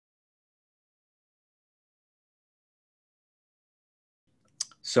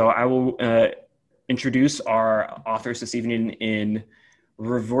So I will introduce our authors this evening in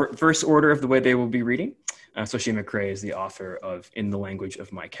reverse order of the way they will be reading. So Shane McCrae is the author of In the Language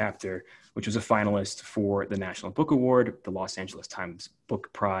of My Captor, which was a finalist for the National Book Award, the Los Angeles Times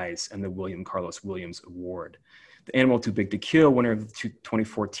Book Prize, and the William Carlos Williams Award. The Animal Too Big to Kill, winner of the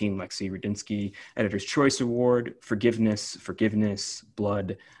 2014 Lexi Rudinsky Editor's Choice Award, Forgiveness,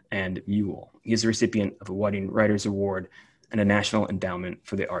 Blood, and Mule. He is the recipient of a Whiting Writers Award and a National Endowment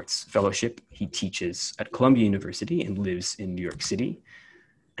for the Arts Fellowship. He teaches at Columbia University and lives in New York City.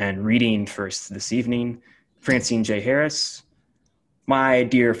 And reading first this evening, Francine J. Harris, my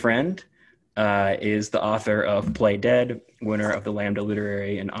dear friend, is the author of Play Dead, winner of the Lambda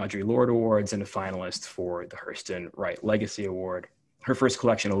Literary and Audre Lorde Awards, and a finalist for the Hurston Wright Legacy Award. Her first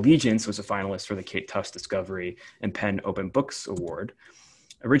collection, Allegiance, was a finalist for the Kate Tufts Discovery and Penn Open Books Award.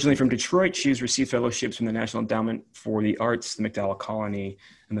 Originally from Detroit, she has received fellowships from the National Endowment for the Arts, the MacDowell Colony,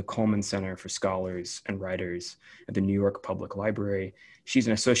 and the Coleman Center for Scholars and Writers at the New York Public Library. She's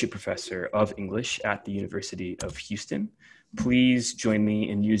an associate professor of English at the University of Houston. Please join me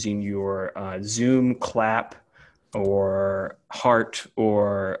in using your Zoom clap or heart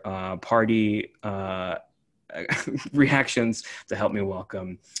or party reactions to help me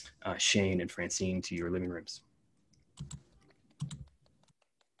welcome Shane and Francine to your living rooms.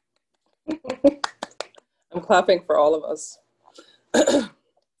 I'm clapping for all of us.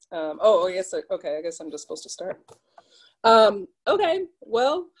 Yes, okay, I guess I'm just supposed to start. Okay,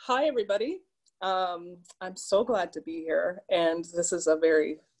 well, hi everybody. I'm so glad to be here, and this is a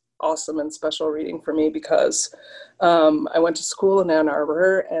very awesome and special reading for me because I went to school in Ann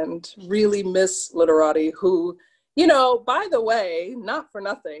Arbor and really miss Literati, who, you know, by the way, not for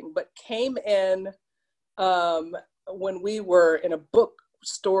nothing, but came in when we were in a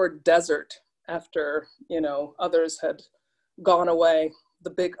bookstore desert after, you know, others had gone away, the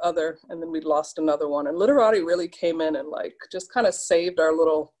big other, and then we lost another one. And Literati really came in and like just kind of saved our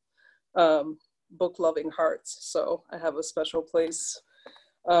little book-loving hearts. So I have a special place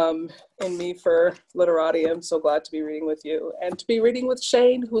in me for Literati. I'm so glad to be reading with you and to be reading with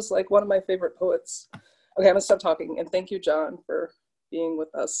Shane, who's like one of my favorite poets. Okay, I'm gonna stop talking, and thank you, John, for being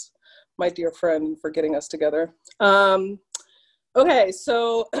with us, my dear friend, for getting us together. Okay,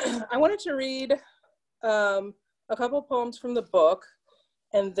 so I wanted to read a couple poems from the book,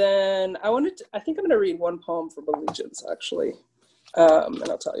 and then I think I'm gonna read one poem from Allegiance, actually, and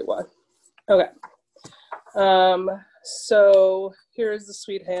I'll tell you why. Okay, so Here's the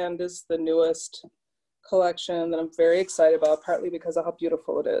Sweet Hand is the newest collection that I'm very excited about, partly because of how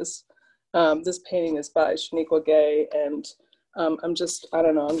beautiful it is. This painting is by Shaniqua Gay, and I'm just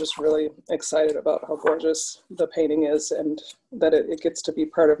really excited about how gorgeous the painting is and that it gets to be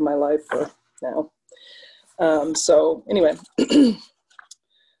part of my life for now. So anyway,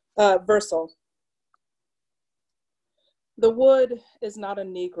 Versal. The wood is not a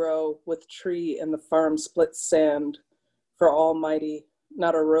Negro with tree and the farm split sand for almighty,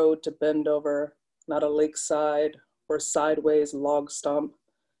 not a road to bend over, not a lakeside or sideways log stump,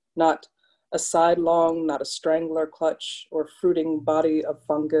 not a sidelong, not a strangler clutch or fruiting body of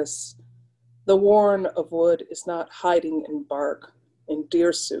fungus. The warren of wood is not hiding in bark, in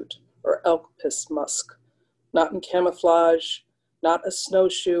deer suit or elk piss musk, not in camouflage, not a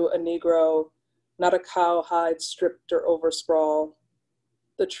snowshoe, a Negro, not a cowhide stripped or oversprawl.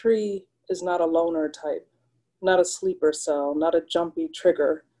 The tree is not a loner type, not a sleeper cell, not a jumpy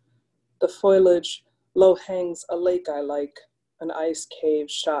trigger. The foliage low hangs a lake I like, an ice cave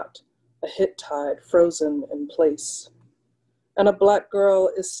shot, a hit tide frozen in place. And a black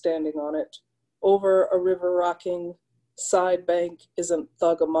girl is standing on it, over a river rocking. Side bank isn't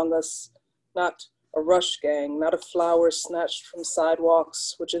thug among us, not a rush gang, not a flower snatched from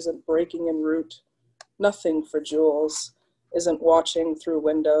sidewalks, which isn't breaking in root. Nothing for jewels, isn't watching through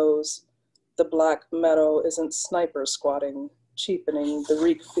windows. The black meadow isn't sniper squatting, cheapening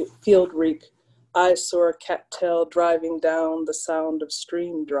the field reek, eyesore cattail driving down the sound of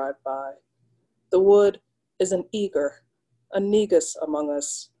stream drive by. The wood isn't eager, a negus among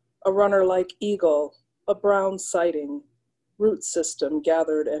us, a runner like eagle, a brown sighting, root system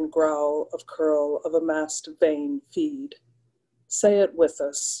gathered and growl of curl of amassed vein feed. Say it with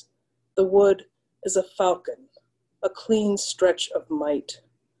us. The wood is a falcon, a clean stretch of might.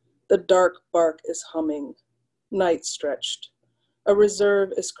 The dark bark is humming, night stretched. A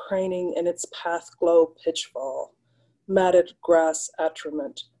reserve is craning in its path glow pitchfall, matted grass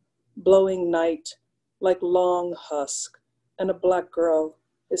attriment, blowing night like long husk, and a black girl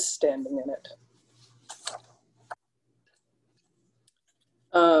is standing in it.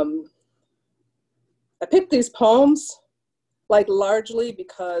 I picked these poems Like largely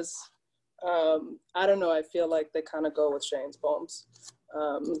because, I don't know, I feel like they kind of go with Shane's poems.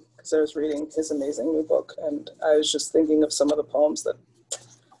 Because I was reading his amazing new book, and I was just thinking of some of the poems that,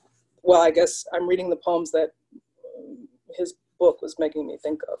 well, I guess I'm reading the poems that his book was making me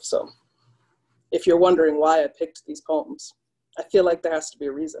think of. So if you're wondering why I picked these poems, I feel like there has to be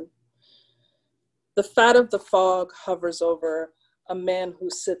a reason. The fat of the fog hovers over a man who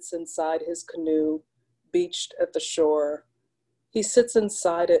sits inside his canoe, beached at the shore. He sits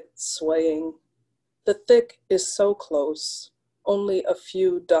inside it, swaying. The thick is so close, only a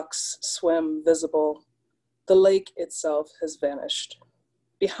few ducks swim visible. The lake itself has vanished.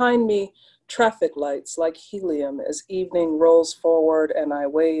 Behind me, traffic lights like helium as evening rolls forward and I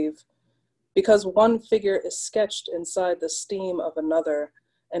wave, because one figure is sketched inside the steam of another,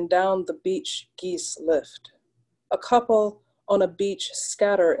 and down the beach geese lift. A couple on a beach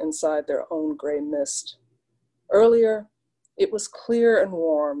scatter inside their own gray mist. Earlier, it was clear and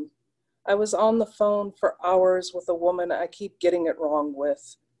warm. I was on the phone for hours with a woman I keep getting it wrong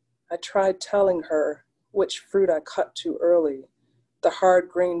with. I tried telling her which fruit I cut too early, the hard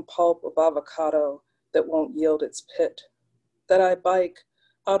green pulp of avocado that won't yield its pit, that I bike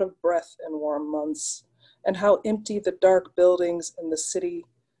out of breath in warm months, and how empty the dark buildings in the city,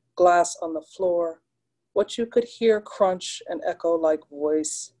 glass on the floor, what you could hear crunch and echo like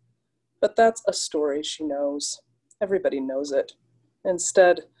voice. But that's a story she knows. Everybody knows it.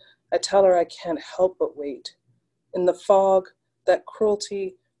 Instead, I tell her I can't help but wait. In the fog, that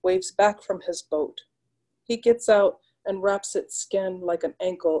cruelty waves back from his boat. He gets out and wraps its skin like an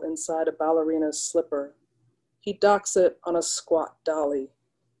ankle inside a ballerina's slipper. He docks it on a squat dolly.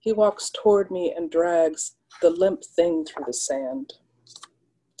 He walks toward me and drags the limp thing through the sand.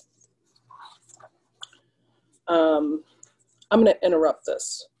 I'm going to interrupt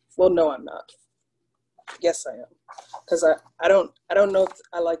this. Well, no, I'm not. Yes, I am, because I don't know if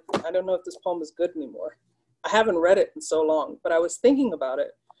I don't know if this poem is good anymore. I haven't read it in so long, but I was thinking about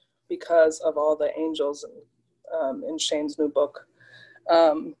it because of all the angels in Shane's new book.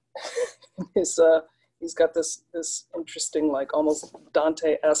 He's got this interesting, like almost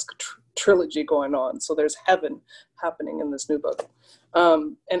Dante-esque trilogy going on. So there's heaven happening in this new book.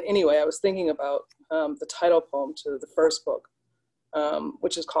 And anyway, I was thinking about the title poem to the first book,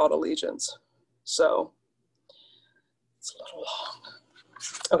 which is called Allegiance. So it's a little long.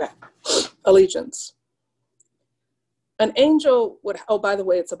 Okay, Allegiance. An angel would, oh, by the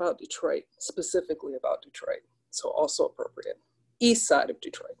way, it's about Detroit, specifically about Detroit. So also appropriate. East side of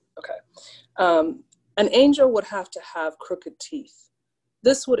Detroit, okay. An angel would have to have crooked teeth.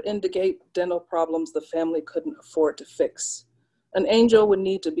 This would indicate dental problems the family couldn't afford to fix. An angel would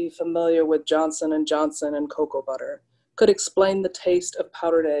need to be familiar with Johnson & Johnson and cocoa butter, could explain the taste of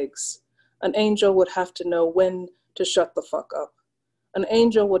powdered eggs. An angel would have to know when to shut the fuck up. An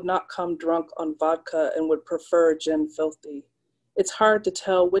angel would not come drunk on vodka and would prefer gin filthy. It's hard to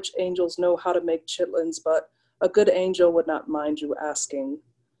tell which angels know how to make chitlins, but a good angel would not mind you asking.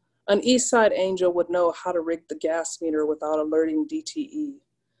 An East Side angel would know how to rig the gas meter without alerting DTE.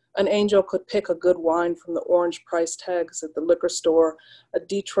 An angel could pick a good wine from the orange price tags at the liquor store. A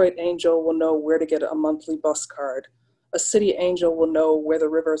Detroit angel will know where to get a monthly bus card. A city angel will know where the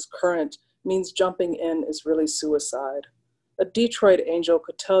river's current means jumping in is really suicide. A Detroit angel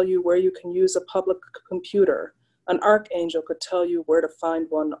could tell you where you can use a public computer. An archangel could tell you where to find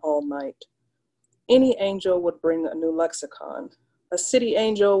one all night. Any angel would bring a new lexicon. A city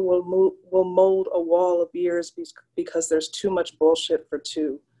angel will mold a wall of years because there's too much bullshit for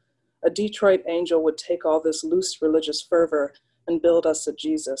two. A Detroit angel would take all this loose religious fervor and build us a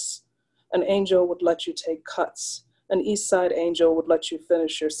Jesus. An angel would let you take cuts. An East Side angel would let you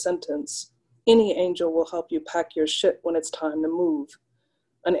finish your sentence. Any angel will help you pack your shit when it's time to move.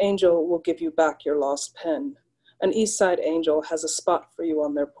 An angel will give you back your lost pen. An East Side angel has a spot for you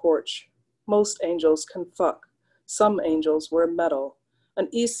on their porch. Most angels can fuck. Some angels wear metal. An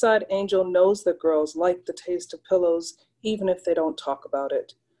East Side angel knows that girls like the taste of pillows, even if they don't talk about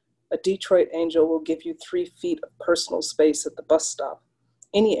it. A Detroit angel will give you 3 feet of personal space at the bus stop.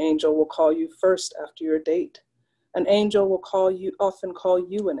 Any angel will call you first after your date. An angel will often call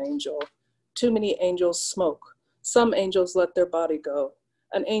you an angel. Too many angels smoke. Some angels let their body go.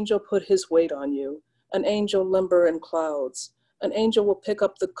 An angel put his weight on you. An angel limber in clouds. An angel will pick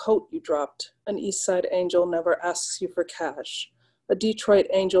up the coat you dropped. An East Side angel never asks you for cash. A Detroit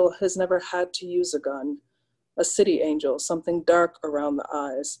angel has never had to use a gun. A city angel, something dark around the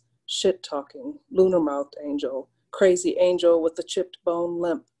eyes. Shit-talking, lunar-mouthed angel. Crazy angel with a chipped bone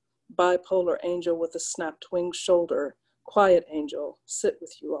limp. Bipolar angel with a snapped winged shoulder. Quiet angel, sit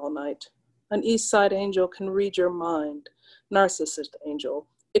with you all night. An East Side angel can read your mind. Narcissist angel,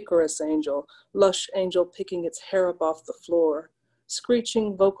 Icarus angel, lush angel picking its hair up off the floor.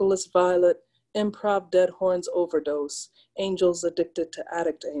 Screeching vocalist violet, improv dead horns overdose. Angels addicted to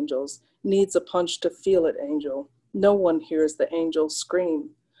addict angels. Needs a punch to feel it angel. No one hears the angel scream.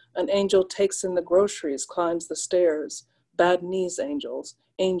 An angel takes in the groceries, climbs the stairs. Bad knees angels.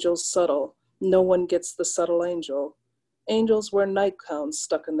 Angels subtle. No one gets the subtle angel. Angels wear nightgowns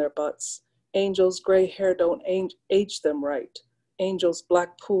stuck in their butts. Angels' gray hair don't age them right. Angels'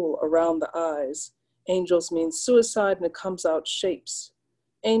 black pool around the eyes. Angels mean suicide and it comes out shapes.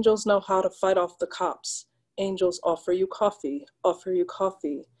 Angels know how to fight off the cops. Angels offer you coffee, offer you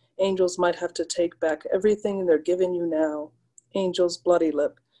coffee. Angels might have to take back everything they're giving you now. Angels' bloody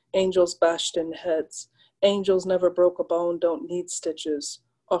lip. Angels bashed in heads. Angels never broke a bone, don't need stitches.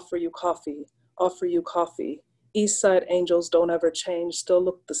 Offer you coffee, offer you coffee. East Side angels don't ever change, still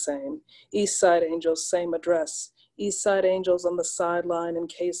look the same. East Side angels, same address. East Side angels on the sideline in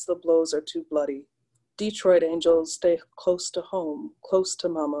case the blows are too bloody. Detroit angels stay close to home, close to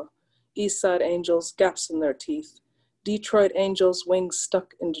mama. East Side angels, gaps in their teeth. Detroit angels, wings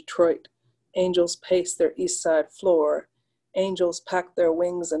stuck in Detroit. Angels pace their East Side floor. Angels pack their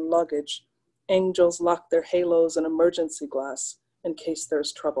wings and luggage. Angels lock their halos in emergency glass in case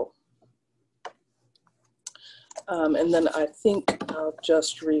there's trouble. And then I think I'll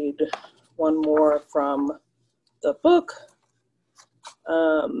just read one more from the book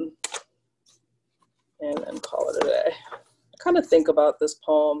and then call it a day. I kind of think about this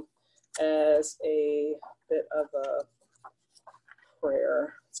poem as a bit of a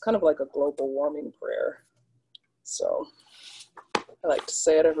prayer. It's kind of like a global warming prayer. So I like to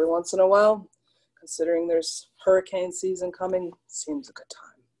say it every once in a while. Considering there's hurricane season coming, seems a good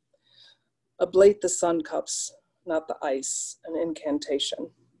time. Ablate the sun cups, not the ice, an incantation.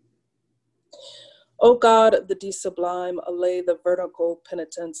 O God of the de-sublime, allay the vertical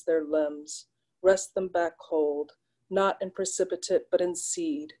penitents their limbs. Rest them back cold, not in precipitate, but in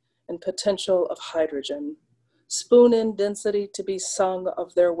seed, in potential of hydrogen. Spoon in density to be sung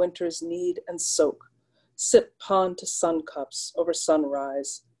of their winter's need and soak. Sip pond to sun cups over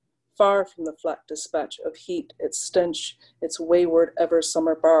sunrise. Far from the flat dispatch of heat, its stench, its wayward ever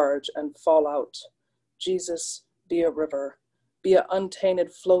summer barge and fallout. Jesus, be a river, be an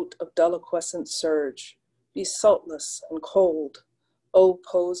untainted float of deliquescent surge. Be saltless and cold. O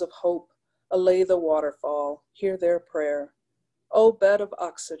pose of hope, allay the waterfall, hear their prayer. O bed of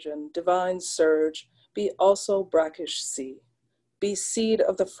oxygen, divine surge, be also brackish sea. Be seed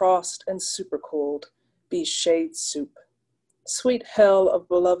of the frost and supercooled, be shade soup. Sweet hell of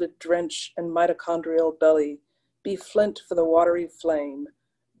beloved drench and mitochondrial belly, be flint for the watery flame.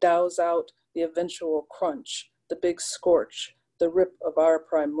 Douse out the eventual crunch, the big scorch, the rip of our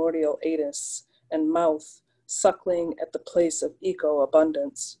primordial anus and mouth, suckling at the place of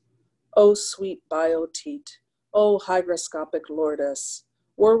eco-abundance. O sweet bioteat, O hygroscopic lordess,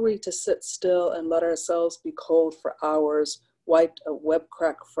 were we to sit still and let ourselves be cold for hours, wiped of web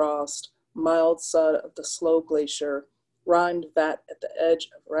crack frost, mild sud of the slow glacier, rimed vat at the edge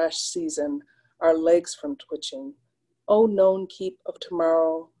of rash season, our legs from twitching. O known keep of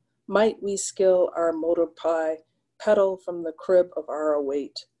tomorrow, might we skill our motor pie, pedal from the crib of our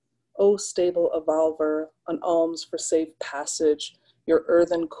await. O stable evolver, an alms for safe passage, your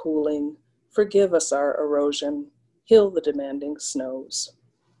earthen cooling, forgive us our erosion, heal the demanding snows.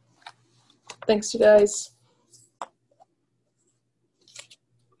 Thanks, you guys.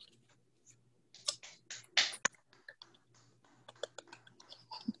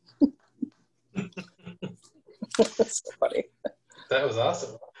 That's so funny. That was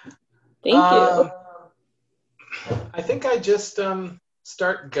awesome. Thank you. I think I just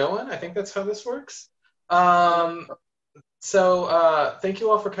start going. I think that's how this works. So thank you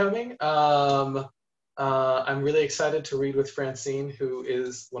all for coming. I'm really excited to read with Francine, who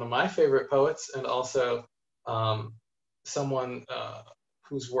is one of my favorite poets and also someone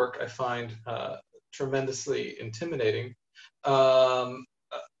whose work I find tremendously intimidating.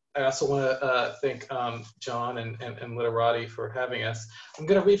 I also want to thank John and Literati for having us. I'm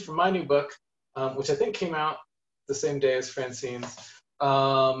going to read from my new book, which I think came out the same day as Francine's.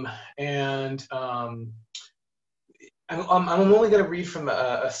 I'm only going to read from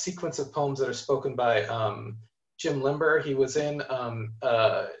a sequence of poems that are spoken by Jim Limber. He was in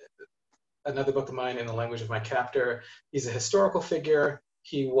another book of mine, In the Language of My Captor. He's a historical figure.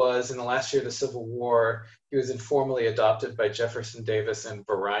 He was, in the last year of the Civil War, he was informally adopted by Jefferson Davis and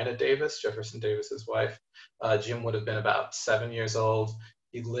Verina Davis, Jefferson Davis's wife. Jim would have been about 7 years old.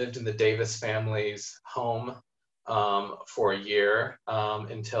 He lived in the Davis family's home for a year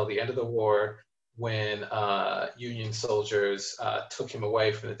until the end of the war, when Union soldiers took him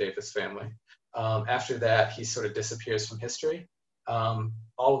away from the Davis family. After that, he sort of disappears from history.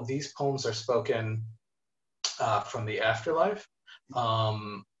 All of these poems are spoken from the afterlife,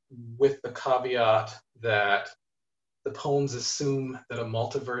 with the caveat that the poems assume that a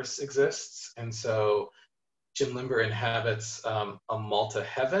multiverse exists. And so Jim Limber inhabits a Malta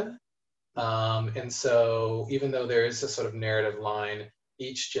heaven. And so even though there is a sort of narrative line,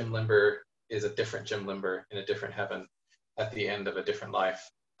 each Jim Limber is a different Jim Limber in a different heaven at the end of a different life.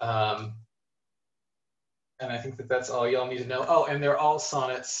 And I think that that's all y'all need to know. Oh, and they're all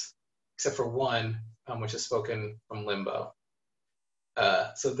sonnets, except for one, which is spoken from limbo.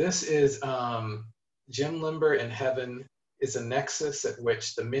 So this is Jim Limber in Heaven is a nexus at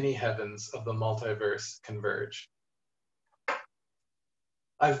which the many heavens of the multiverse converge.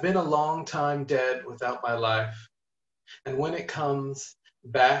 I've been a long time dead without my life, and when it comes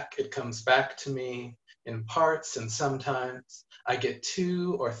back to me in parts, and sometimes I get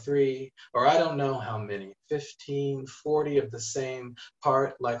 2 or 3, or I don't know how many, 15, 40 of the same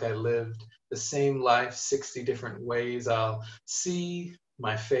part like I lived, the same life 60 different ways. I'll see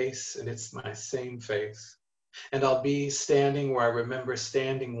my face, and it's my same face. And I'll be standing where I remember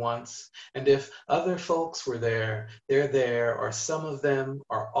standing once. And if other folks were there, they're there, or some of them,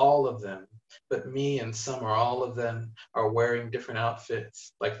 or all of them. But me and some or all of them are wearing different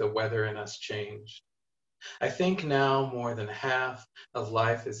outfits, like the weather in us changed. I think now more than half of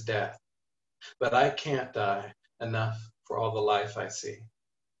life is death, but I can't die enough for all the life I see.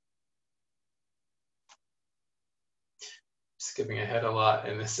 Skipping ahead a lot,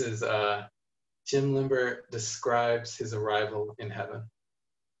 and this is Jim Limber describes his arrival in heaven.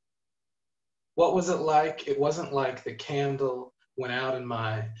 What was it like? It wasn't like the candle went out in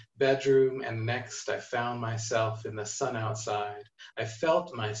my bedroom, and next I found myself in the sun outside. I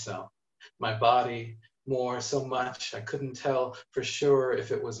felt myself, my body, more so much I couldn't tell for sure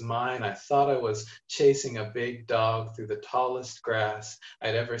if it was mine. I thought I was chasing a big dog through the tallest grass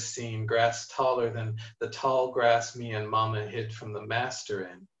I'd ever seen, grass taller than the tall grass me and Mama hid from the master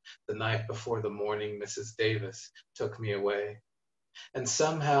in the night before the morning Mrs. Davis took me away. And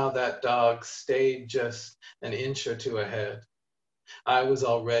somehow that dog stayed just an inch or 2 ahead. I was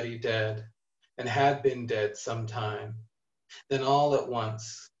already dead, and had been dead some time. Then all at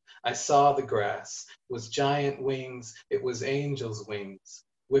once, I saw the grass was giant wings. It was angels' wings,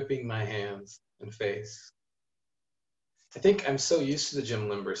 whipping my hands and face. I think I'm so used to the Jim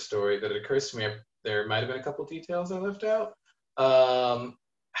Limber story that it occurs to me there might have been a couple details I left out.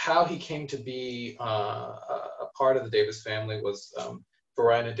 How he came to be a part of the Davis family was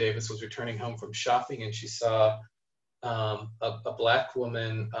Verina Davis was returning home from shopping, and she saw a Black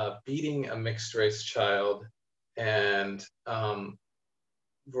woman beating a mixed race child, and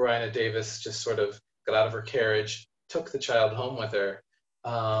Verina Davis just sort of got out of her carriage, took the child home with her.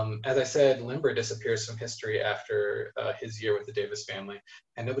 As I said, Limber disappears from history after his year with the Davis family,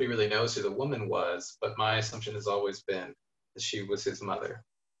 and nobody really knows who the woman was, but my assumption has always been that she was his mother.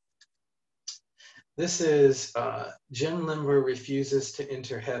 This is Jim Limber refuses to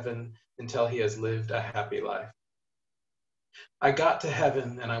enter heaven until he has lived a happy life. I got to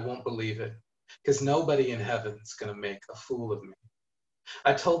heaven and I won't believe it, because nobody in heaven's gonna make a fool of me.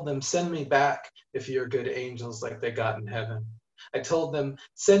 I told them, send me back if you're good angels like they got in heaven. I told them,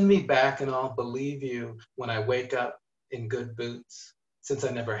 send me back and I'll believe you when I wake up in good boots, since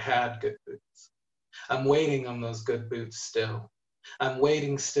I never had good boots. I'm waiting on those good boots still. I'm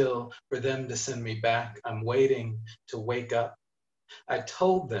waiting still for them to send me back. I'm waiting to wake up. I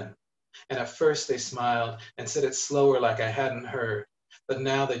told them, and at first they smiled and said it slower like I hadn't heard, but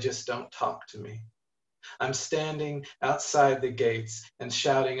now they just don't talk to me. I'm standing outside the gates and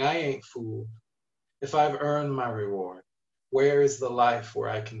shouting, I ain't fooled. If I've earned my reward, where is the life where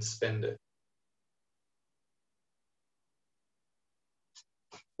I can spend it?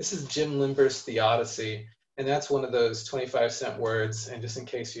 This is Jim Limber's Theodicy, and that's one of those 25-cent words. And just in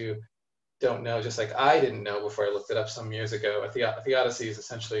case you don't know, just like I didn't know before I looked it up some years ago, a theodicy is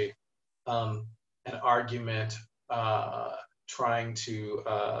essentially an argument trying to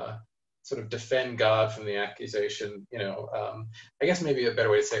sort of defend God from the accusation. I guess maybe a better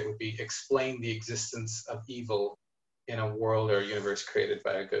way to say it would be explain the existence of evil in a world or a universe created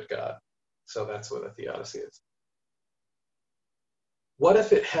by a good God. So that's what a theodicy is. What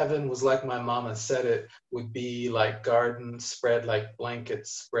if heaven was like my mama said it would be, like gardens spread like blankets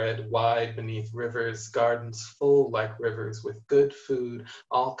spread wide beneath rivers, gardens full like rivers with good food,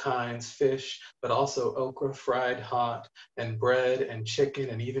 all kinds, fish, but also okra fried hot, and bread and chicken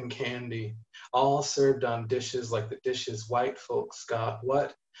and even candy, all served on dishes like the dishes white folks got.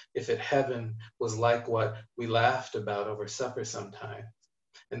 What if it heaven was like what we laughed about over supper sometimes?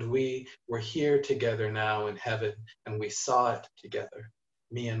 And we were here together now in heaven, and we saw it together,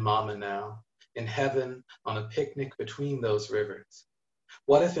 me and Mama now, in heaven on a picnic between those rivers.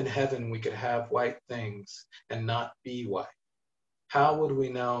 What if in heaven we could have white things and not be white? How would we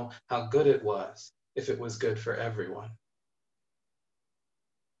know how good it was if it was good for everyone?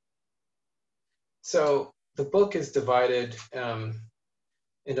 So the book is divided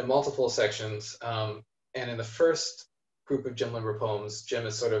into multiple sections. And in the first group of Jim Limber poems, Jim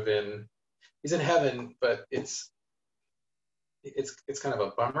is sort of he's in heaven, but it's kind of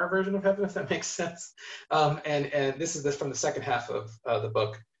a bummer version of heaven, if that makes sense. And this is from the second half of the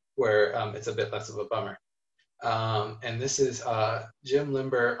book, where it's a bit less of a bummer. And this is Jim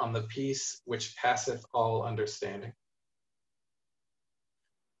Limber on the piece which passeth all understanding.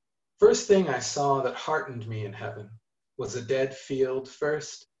 First thing I saw that heartened me in heaven was a dead field,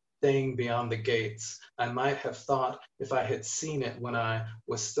 first thing beyond the gates. I might have thought, if I had seen it when I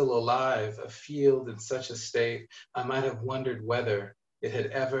was still alive, a field in such a state, I might have wondered whether it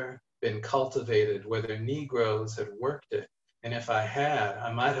had ever been cultivated, whether Negroes had worked it. And if I had,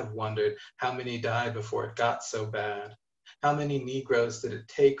 I might have wondered how many died before it got so bad. How many Negroes did it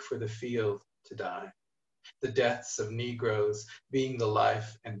take for the field to die? The deaths of Negroes being the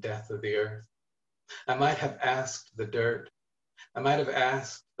life and death of the earth. I might have asked the dirt. I might have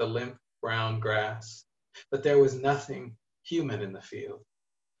asked the limp brown grass, but there was nothing human in the field.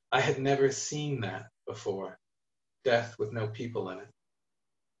 I had never seen that before, death with no people in it.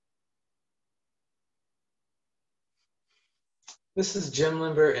 This is Jim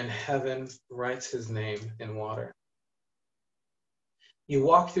Limber in heaven, writes his name in water. You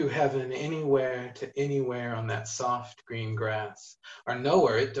walk through heaven anywhere to anywhere on that soft green grass, or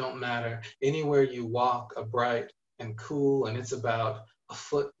nowhere, it don't matter. Anywhere you walk, a bright and cool, and it's about a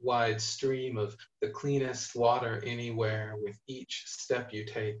foot-wide stream of the cleanest water anywhere. With each step you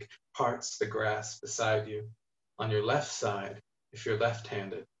take, parts the grass beside you. On your left side, if you're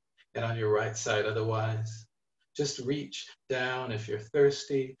left-handed, and on your right side otherwise. Just reach down if you're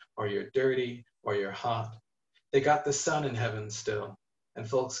thirsty, or you're dirty, or you're hot. They got the sun in heaven still. And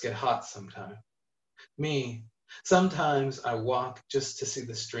folks get hot sometimes. Me, sometimes I walk just to see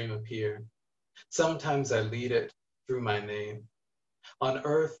the stream appear. Sometimes I lead it through my name. On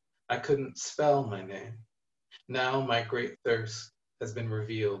earth, I couldn't spell my name. Now my great thirst has been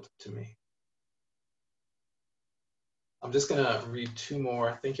revealed to me. I'm just gonna read two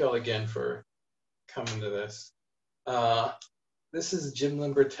more. Thank you all again for coming to this. This is Jim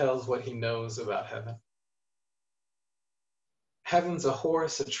Limber tells what he knows about heaven. Heaven's a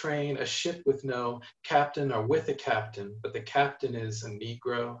horse, a train, a ship with no captain or with a captain, but the captain is a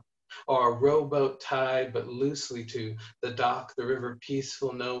Negro, or a rowboat tied but loosely to the dock, the river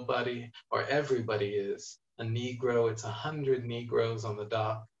peaceful, nobody, or everybody is a Negro. It's 100 Negroes on the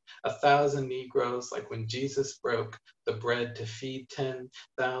dock, 1,000 Negroes, like when Jesus broke the bread to feed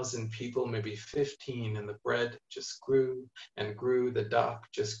 10,000 people, maybe 15, and the bread just grew and grew. The dock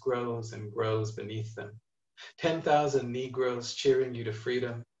just grows and grows beneath them. 10,000 Negroes cheering you to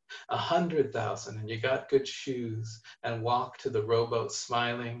freedom, 100,000, and you got good shoes and walk to the rowboat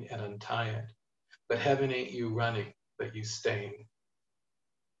smiling and untied. But heaven ain't you running, but you staying.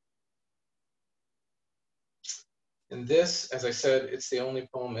 And this, as I said, it's the only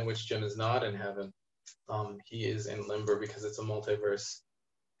poem in which Jim is not in heaven. He is in limber because it's a multiverse.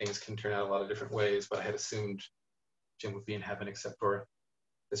 Things can turn out a lot of different ways, but I had assumed Jim would be in heaven except for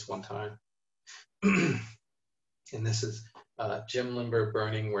this one time. And this is Jim Limber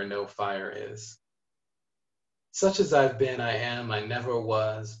burning where no fire is. Such as I've been, I am, I never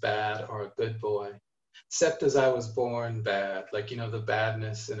was bad or a good boy. Except as I was born bad, like, the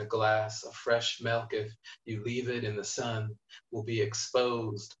badness in a glass of fresh milk, if you leave it in the sun, will be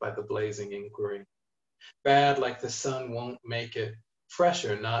exposed by the blazing inquiry. Bad like the sun won't make it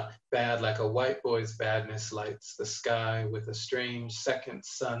fresher, not bad like a white boy's badness lights the sky with a strange second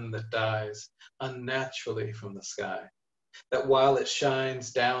sun that dies unnaturally from the sky, that while it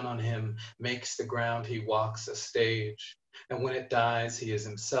shines down on him, makes the ground he walks a stage, and when it dies, he is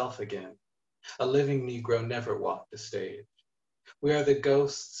himself again. A living Negro never walked a stage. We are the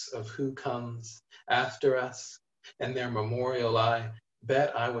ghosts of who comes after us, and their memorial I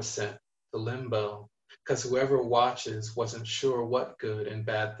bet I was sent to limbo, because whoever watches wasn't sure what good and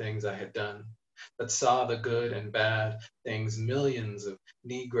bad things I had done, but saw the good and bad things millions of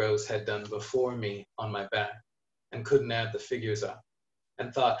Negroes had done before me on my back, and couldn't add the figures up,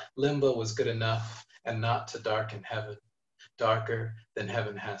 and thought limbo was good enough and not to darken heaven, darker than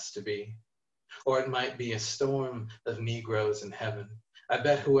heaven has to be. or it might be a storm of Negroes in heaven. I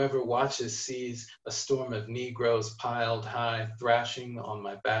bet whoever watches sees a storm of Negroes piled high, thrashing on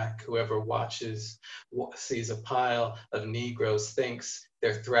my back. Whoever watches sees a pile of Negroes, thinks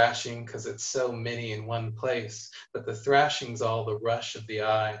they're thrashing because it's so many in one place. But the thrashing's all the rush of the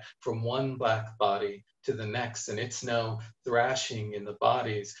eye from one black body to the next, and it's no thrashing in the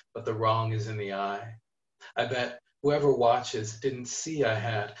bodies, but the wrong is in the eye. I bet whoever watches didn't see I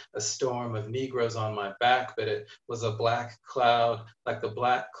had a storm of Negroes on my back, but it was a black cloud like the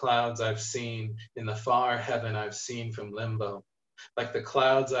black clouds I've seen in the far heaven I've seen from limbo, like the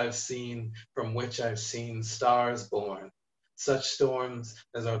clouds I've seen from which I've seen stars born, such storms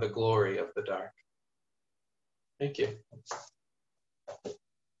as are the glory of the dark. Thank you.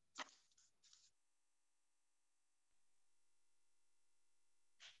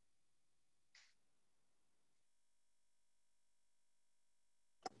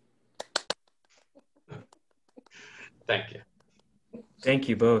 Thank you. Thank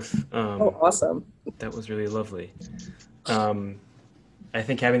you both. Oh, awesome. That was really lovely. I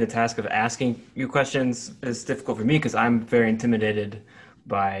think having the task of asking you questions is difficult for me because I'm very intimidated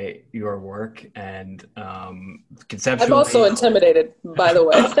by your work, and conceptually. I'm also intimidated, by the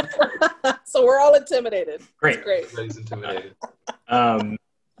way. So we're all intimidated. Great. It's great. Everybody's intimidated.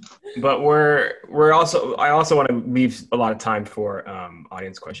 But I also want to leave a lot of time for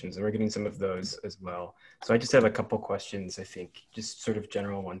audience questions, and we're getting some of those as well. So I just have a couple questions, I think, just sort of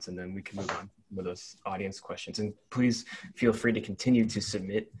general ones, and then we can move on with those audience questions. And please feel free to continue to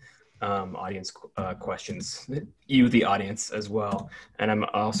submit audience questions, you, the audience, as well. And I'm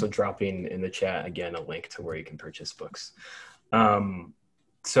also dropping in the chat, again, a link to where you can purchase books.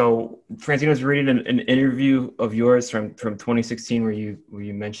 So Francine was reading an interview of yours from 2016 where you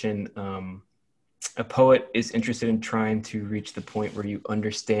mentioned a poet is interested in trying to reach the point where you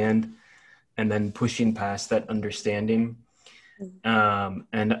understand and then pushing past that understanding.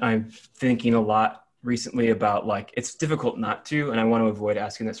 And I'm thinking a lot recently about, like, it's difficult not to, and I want to avoid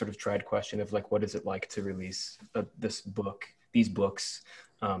asking that sort of tried question of, like, what is it like to release these books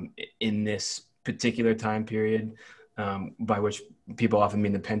in this particular time period, by which people often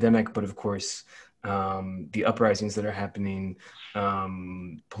mean the pandemic, but of course, the uprisings that are happening,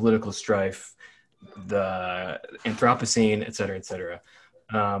 political strife, the Anthropocene, et cetera, et cetera.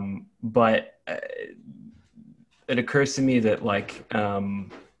 But it occurs to me that, like,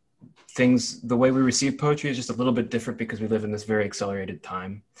 the way we receive poetry is just a little bit different because we live in this very accelerated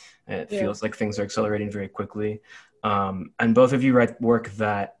time. It feels like things are accelerating very quickly. And both of you write work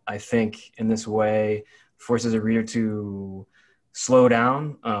that I think in this way forces a reader to slow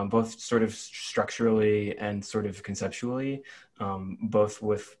down, both sort of structurally and sort of conceptually, both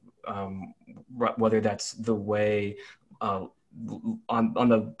with whether that's the way on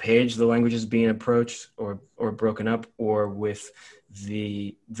the page the language is being approached or broken up, or with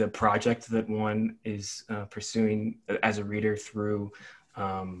the project that one is pursuing as a reader through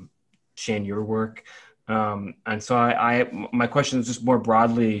Shane, your work. And so my question is just more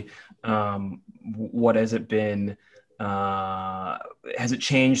broadly, what has it been? Has it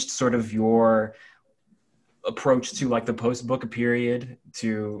changed sort of your approach to, like, the post-book period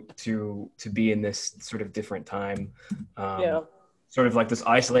to be in this sort of different time? Sort of like this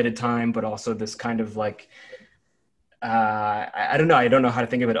isolated time, but also this kind of, like, I don't know how to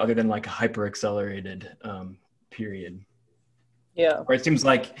think of it other than like a hyper accelerated period. Yeah. Where it seems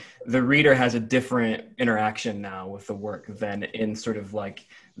like the reader has a different interaction now with the work than in sort of like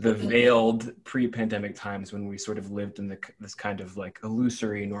the veiled pre-pandemic times when we sort of lived in this kind of like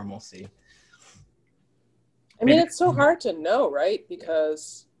illusory normalcy. I mean, it's so hard to know, right?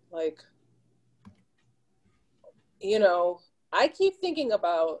 Because, like, you know, I keep thinking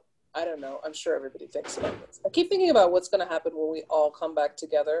about, I don't know, I'm sure everybody thinks about this. I keep thinking about what's going to happen when we all come back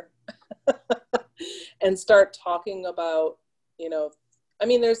together and start talking about, you know, I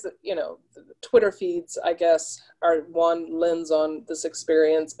mean, there's, you know, the Twitter feeds, I guess, are one lens on this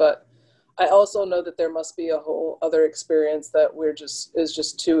experience, but I also know that there must be a whole other experience that is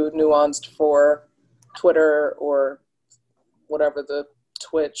just too nuanced for Twitter or whatever, the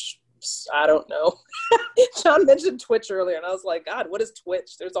Twitch, I don't know. John mentioned Twitch earlier, and I was like, God, what is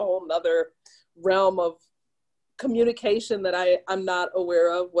Twitch? There's a whole nother realm of communication that I'm not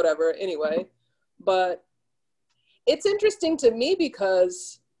aware of, whatever. Anyway, but it's interesting to me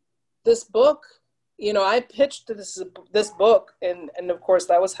because this book, you know, I pitched this book, and of course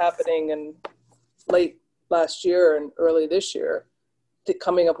that was happening in late last year and early this year,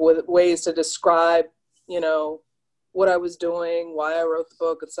 coming up with ways to describe, you know, what I was doing, why I wrote the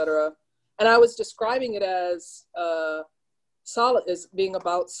book, etc. And I was describing it as as being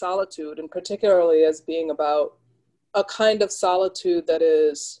about solitude, and particularly as being about a kind of solitude that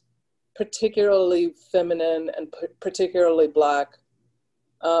is particularly feminine and particularly Black,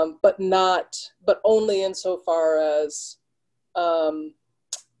 but only insofar as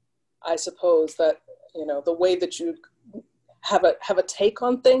I suppose that, you know, the way that you have a take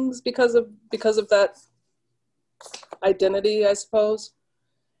on things because of that identity, I suppose.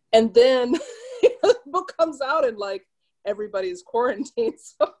 And then the book comes out and like everybody's quarantined.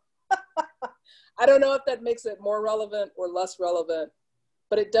 So I don't know if that makes it more relevant or less relevant,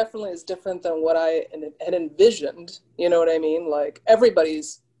 but it definitely is different than what I had envisioned. You know what I mean? Like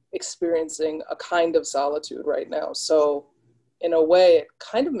everybody's experiencing a kind of solitude right now. So in a way, it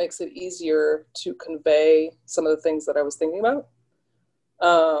kind of makes it easier to convey some of the things that I was thinking about.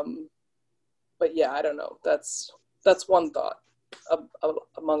 But yeah, I don't know. That's one thought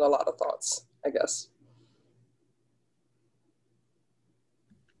among a lot of thoughts, I guess.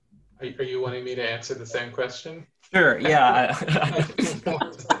 Are you wanting me to answer the same question? Sure, yeah.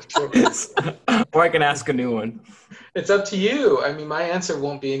 Or I can ask a new one. It's up to you. I mean, my answer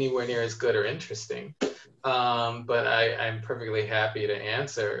won't be anywhere near as good or interesting, but I'm perfectly happy to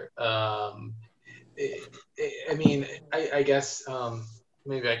answer. I mean, I guess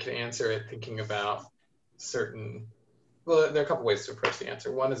maybe I can answer it thinking about certain, well, there are a couple ways to approach the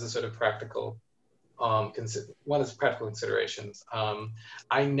answer. One is a sort of practical, one is practical considerations.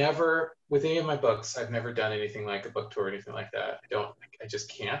 I never, with any of my books, I've never done anything like a book tour or anything like that. I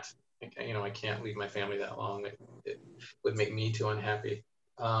just can't. You know, I can't leave my family that long. It would make me too unhappy.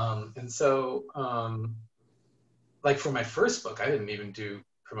 And so, like for my first book, I didn't even do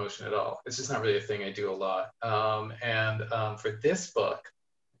promotion at all. It's just not really a thing I do a lot. For this book,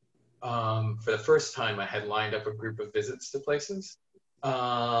 for the first time, I had lined up a group of visits to places.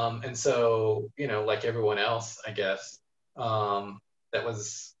 And so, you know, like everyone else, I guess, that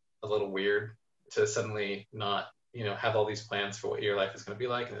was a little weird to suddenly not, you know, have all these plans for what your life is going to be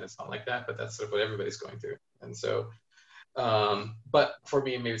like, and it's not like that, but that's sort of what everybody's going through. And so, but for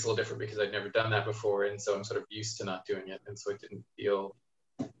me, maybe it's a little different because I'd never done that before, and so I'm sort of used to not doing it, and so it didn't feel,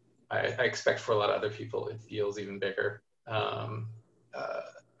 I expect for a lot of other people, it feels even bigger.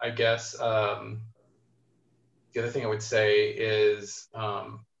 I guess the other thing I would say is, I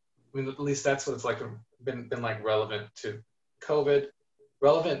mean, at least that's what it's like been like relevant to COVID,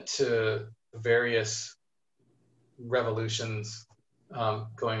 relevant to various revolutions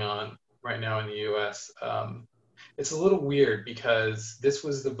going on right now in the US. It's a little weird because this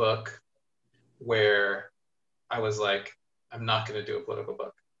was the book where I was like, I'm not going to do a political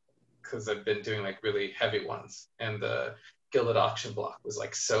book because I've been doing like really heavy ones. And the Gilded Auction Block was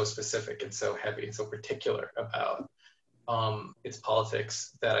like so specific and so heavy and so particular about its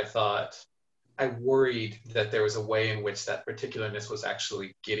politics that I worried that there was a way in which that particularness was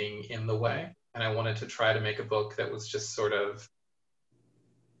actually getting in the way. And I wanted to try to make a book that was just sort of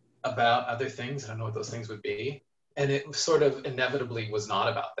about other things. I don't know what those things would be. And it sort of inevitably was not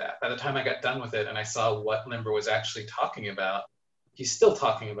about that. By the time I got done with it and I saw what Limber was actually talking about, he's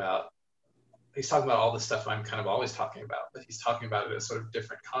talking about all the stuff I'm kind of always talking about, but he's talking about it in a sort of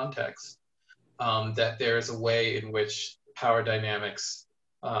different context. That there is a way in which power dynamics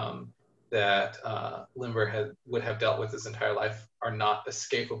that Limber would have dealt with his entire life are not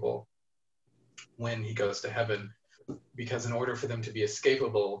escapable when he goes to heaven, because in order for them to be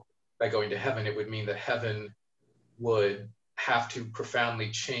escapable by going to heaven, it would mean that heaven would have to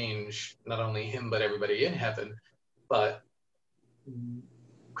profoundly change not only him, but everybody in heaven. But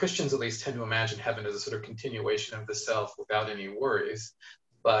Christians at least tend to imagine heaven as a sort of continuation of the self without any worries.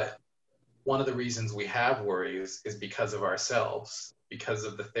 But one of the reasons we have worries is because of ourselves, because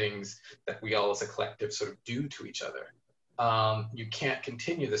of the things that we all as a collective sort of do to each other. You can't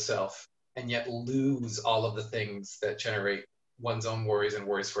continue the self and yet lose all of the things that generate one's own worries and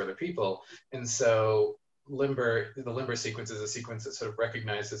worries for other people. And so the Limber sequence is a sequence that sort of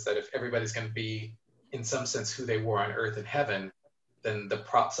recognizes that if everybody's going to be, in some sense, who they were on earth and heaven, then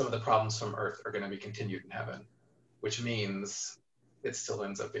some of the problems from earth are going to be continued in heaven, which means it still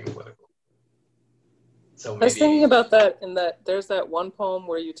ends up being political. So maybe, I was thinking about that in that there's that one poem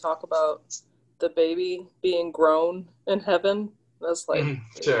where you talk about the baby being grown in heaven. That's like,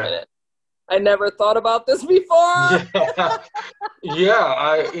 sure. wait a minute. I never thought about this before.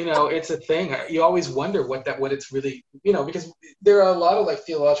 Yeah, you know, it's a thing. You always wonder what it's really, you know, because there are a lot of like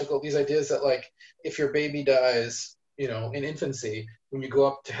these ideas that like, if your baby dies, you know, in infancy, when you go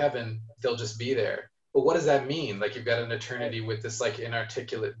up to heaven, they'll just be there. But what does that mean? Like you've got an eternity with this like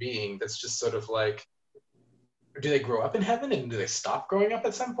inarticulate being that's just sort of like, do they grow up in heaven and do they stop growing up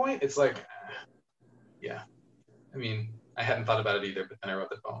at some point? It's like, yeah. I mean, I hadn't thought about it either, but then I wrote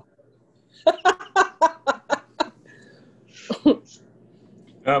the poem.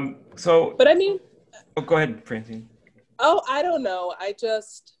 So, But I mean, oh, go ahead, Francine. oh, I don't know. I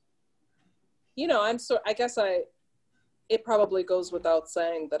just, it probably goes without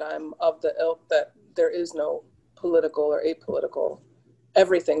saying that I'm of the ilk that there is no political or apolitical.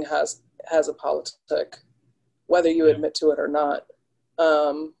 Everything has a politic, whether you admit to it or not.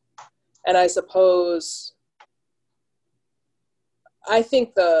 And I suppose, I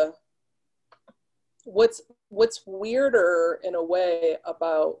think what's weirder in a way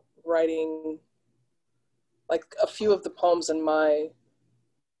about writing, like a few of the poems in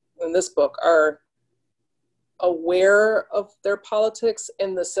this book are aware of their politics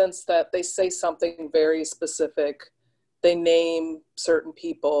in the sense that they say something very specific. They name certain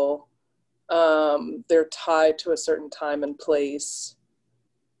people. They're tied to a certain time and place.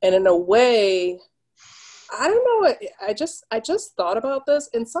 And in a way, I don't know, I just thought about this.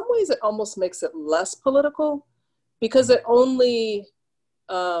 In some ways, it almost makes it less political because it only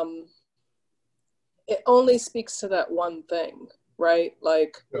speaks to that one thing, right?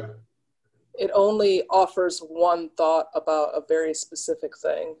 Like, it only offers one thought about a very specific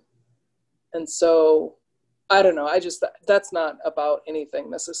thing. And so, I don't know, that's not about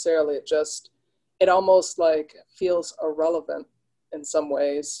anything necessarily. It almost like feels irrelevant in some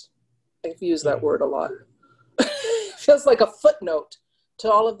ways. I've used that word a lot. It feels like a footnote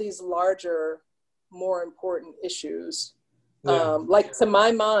to all of these larger, more important issues. Yeah. Like, to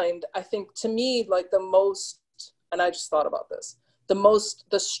my mind, I think, to me, like the most, and I just thought about this,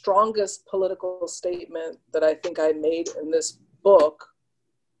 the strongest political statement that I think I made in this book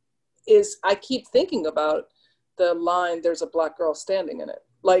is, I keep thinking about the line, "There's a Black girl standing in it."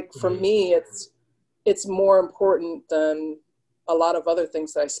 Like, for me, it's more important than a lot of other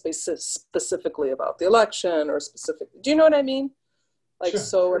things that I speak specifically about the election or specific. Do you know what I mean? Like, sure.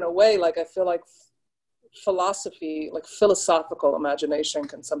 So in a way, like, I feel like philosophy, like philosophical imagination,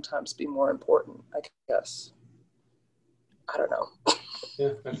 can sometimes be more important, I guess. I don't know.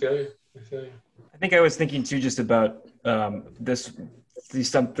 Yeah, I feel you. I think I was thinking too, just about this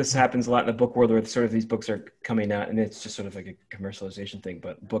happens a lot in the book world, where sort of these books are coming out and it's just sort of like a commercialization thing,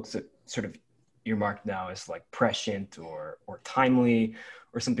 but books that sort of earmarked now as like prescient or timely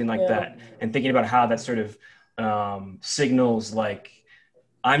or something like that. And thinking about how that sort of signals like,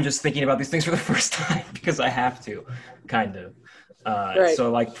 I'm just thinking about these things for the first time because I have to, kind of. Right.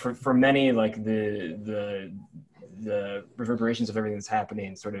 So like for many, like the reverberations of everything that's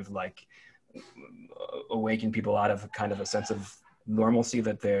happening sort of like awaken people out of kind of a sense of normalcy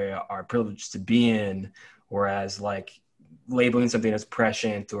that they are privileged to be in, whereas like labeling something as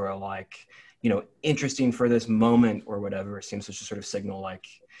prescient or like, interesting for this moment or whatever seems to just sort of signal like,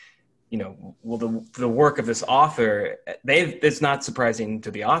 well, the work of this author, it's not surprising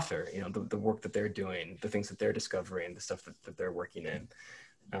to the author, the work that they're doing, the things that they're discovering, the stuff that they're working in.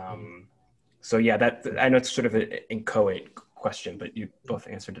 So yeah, that, I know it's sort of an inchoate question, but you both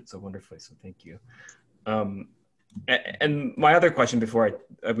answered it so wonderfully, so thank you. And my other question before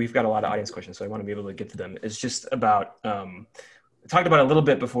we've got a lot of audience questions, so I want to be able to get to them, is just about, I talked about a little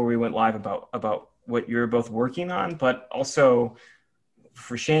bit before we went live about what you're both working on, but also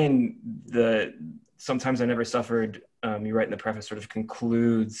for Shane, Sometimes I Never Suffered, you write in the preface, sort of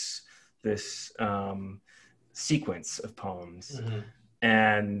concludes this sequence of poems. Mm-hmm.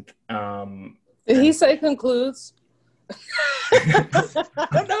 And did he say concludes? I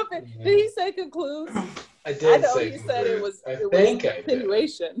don't know did he say concludes? I did. I know say he concludes. Said it was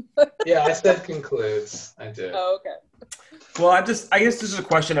continuation. Yeah, I said concludes. I did. Oh, okay. Well, I guess this is a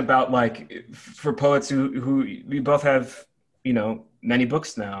question about, like, for poets who we both have, many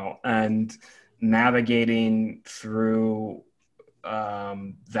books now, and navigating through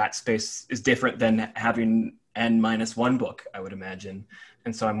that space is different than having N-1 book, I would imagine.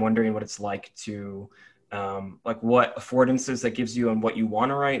 And so I'm wondering what it's like to, like, what affordances that gives you and what you want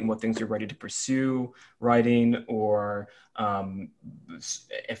to write and what things you're ready to pursue writing, or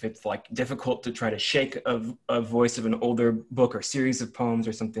if it's like difficult to try to shake a voice of an older book or series of poems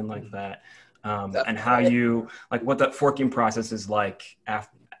or something like that. And how you, like, what that forking process is like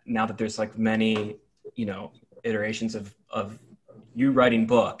now that there's like many, iterations of you writing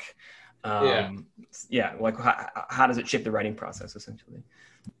book. Like how does it shape the writing process essentially?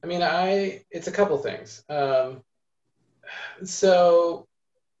 I mean, it's a couple things. So,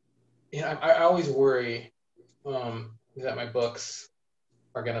 I always worry that my books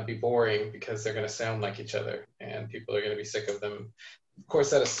are going to be boring because they're going to sound like each other and people are going to be sick of them. Of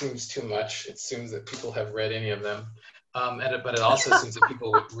course, that assumes too much. It assumes that people have read any of them. But it also assumes that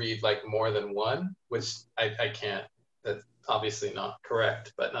people would read like more than one, which I can't. that's obviously not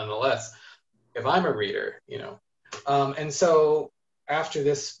correct, but nonetheless, if I'm a reader, you know. And so after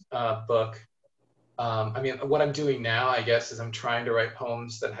this book, I mean, what I'm doing now, I guess, is I'm trying to write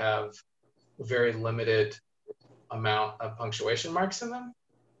poems that have a very limited amount of punctuation marks in them,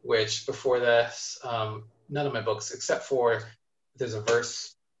 which before this, none of my books, except for there's a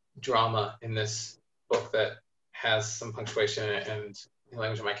verse drama in this book that has some punctuation in it, and in the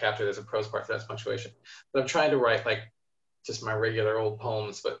language of my captor, there's a prose part that has punctuation. But I'm trying to write like just my regular old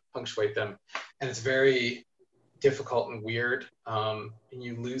poems, but punctuate them. And it's very difficult and weird. And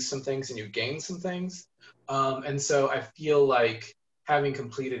you lose some things and you gain some things. And so I feel like having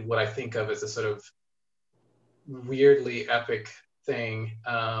completed what I think of as a sort of weirdly epic thing,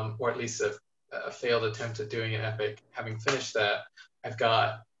 or at least a failed attempt at doing an epic, having finished that, I've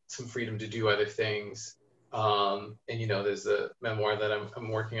got some freedom to do other things. And you know, there's the memoir that I'm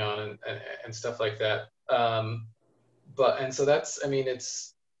working on and stuff like that. And so that's, I mean,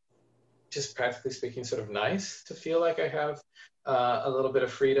 it's just practically speaking sort of nice to feel like I have a little bit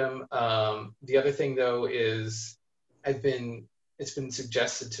of freedom. The other thing though is it's been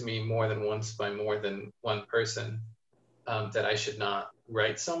suggested to me more than once by more than one person that I should not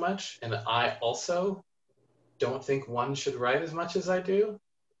write so much. And I also don't think one should write as much as I do.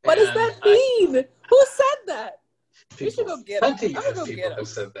 What does that mean? Who said that? People, you should go get them. Plenty of people have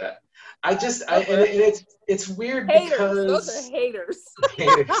said that. And it's weird haters. because Those are haters.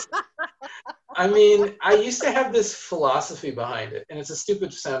 Haters. I mean, I used to have this philosophy behind it, and it's a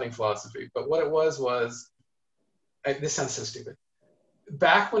stupid sounding philosophy, but what it was this sounds so stupid.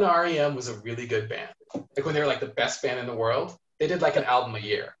 Back when REM was a really good band, like when they were like the best band in the world, they did like an album a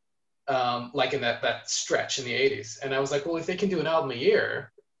year, like in that stretch in the 80s. And I was like, well, if they can do an album a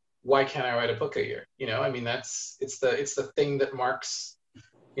year, why can't I write a book a year? You know, I mean, it's the thing that marks,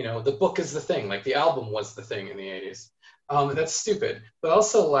 you know, the book is the thing, like the album was the thing in the 80s. That's stupid, but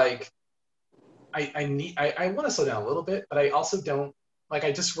also like, I want to slow down a little bit, but I also don't, like,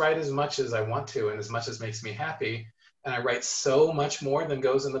 I just write as much as I want to and as much as makes me happy. And I write so much more than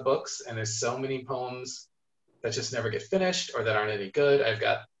goes in the books. And there's so many poems that just never get finished or that aren't any good. I've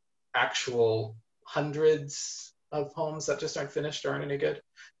got actual hundreds of poems that just aren't finished or aren't any good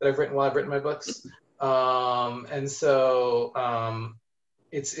that I've written while I've written my books. And so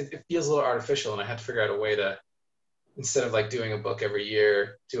it feels a little artificial, and I had to figure out a way to, instead of like doing a book every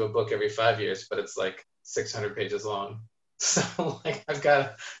year, do a book every 5 years, but it's like 600 pages long. So like I've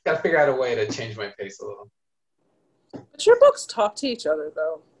got to figure out a way to change my pace a little. But your books talk to each other,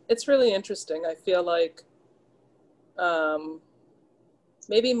 though. It's really interesting. I feel like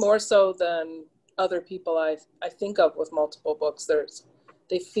maybe more so than other people I think of with multiple books.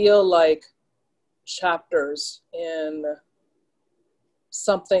 They feel like chapters in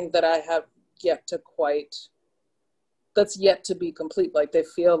something that I have yet to that's yet to be complete. Like they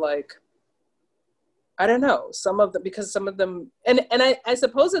feel like, I don't know, because some of them, and I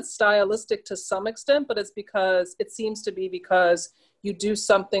suppose it's stylistic to some extent, but it's because it seems to be because you do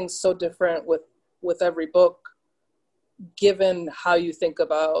something so different with every book, given how you think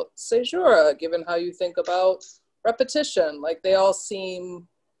about caesura, given how you think about repetition. Like they all seem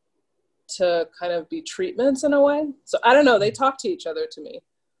to kind of be treatments in a way. So I don't know, they talk to each other to me.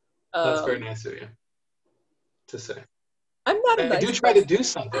 That's very nice of you to say. I'm not a nice I do try to do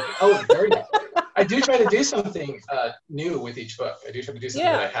something. Oh, very nice. I do try to do something new with each book. I do try to do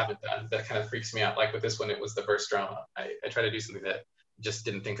something that I haven't done that kind of freaks me out. Like with this one, it was the verse drama. I try to do something that I just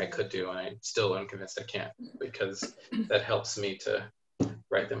didn't think I could do, and I still am convinced I can't, because that helps me to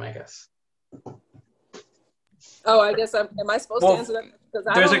write them, I guess. Oh, I guess am I supposed to answer that? Because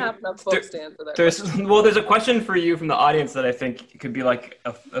I don't have enough books to answer that. There's a question for you from the audience that I think could be like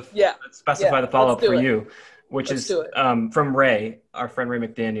specify the follow-up for you, which is from Ray, our friend Ray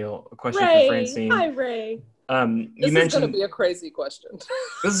McDaniel. A question for Francine. Hi, Ray. This is going to be a crazy question.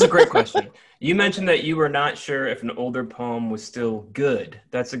 This is a great question. You mentioned that you were not sure if an older poem was still good.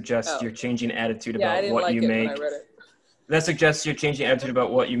 That suggests you're changing attitude about what you make. That suggests you're changing attitude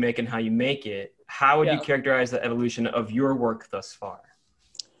about what you make and how you make it. How would you characterize the evolution of your work thus far?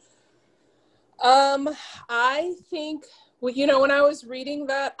 I think, well, you know, when I was reading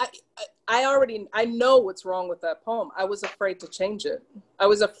that, I know what's wrong with that poem. I was afraid to change it. I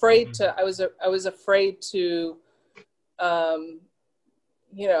was afraid to,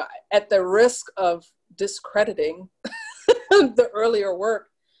 you know, at the risk of discrediting the earlier work,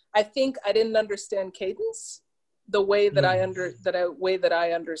 I think I didn't understand cadence the way that I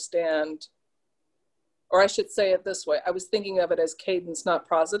understand, or I should say it this way. I was thinking of it as cadence, not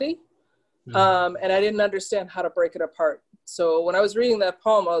prosody. And I didn't understand how to break it apart. So when I was reading that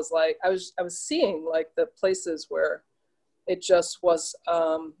poem, I was like, I was seeing like the places where It just was,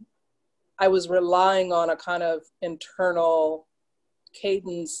 I was relying on a kind of internal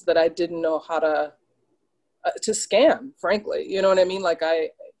cadence that I didn't know how to scan, frankly. You know what I mean? Like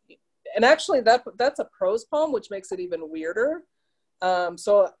and actually that's a prose poem, which makes it even weirder.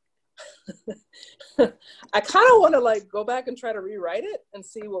 So I kind of want to like go back and try to rewrite it and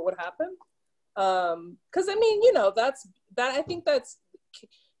see what would happen. Cause I mean, you know, I think that's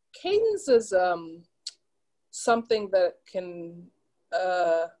cadence is, something that can,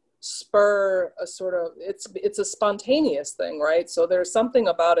 spur a sort of, it's a spontaneous thing, right? So there's something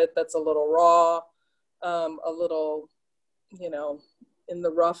about it that's a little raw, a little, you know, in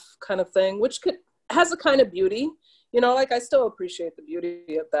the rough kind of thing, which has a kind of beauty, you know, like I still appreciate the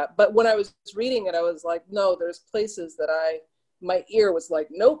beauty of that. But when I was reading it, I was like, no, there's places that my ear was like,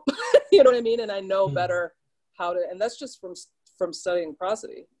 nope, you know what I mean? And I know better how to, and that's just from studying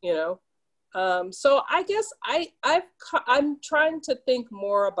prosody, you know? So I guess I'm trying to think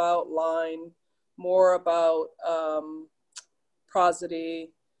more about line, more about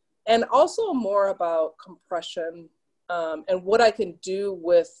prosody, and also more about compression, and what I can do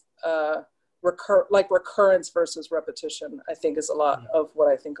with recurrence versus repetition. I think is a lot of what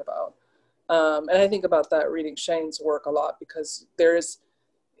I think about, and I think about that reading Shane's work a lot, because there's,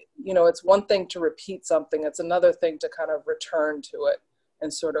 you know, it's one thing to repeat something, it's another thing to kind of return to it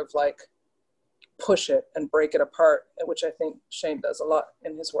and sort of like push it and break it apart, which I think Shane does a lot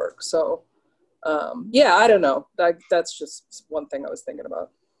in his work. So yeah, I don't know. That's just one thing I was thinking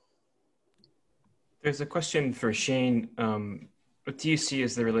about. There's a question for Shane. What do you see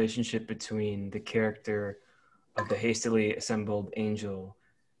as the relationship between the character of the hastily assembled angel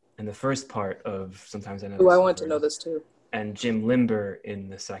in the first part of Sometimes I Know? Oh, I want to know this too. And Jim Limber in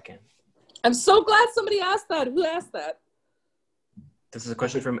the second? I'm so glad somebody asked that. Who asked that? This is a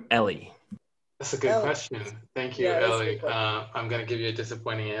question from Ellie. That's a good question. Thank you, Ellie. I'm going to give you a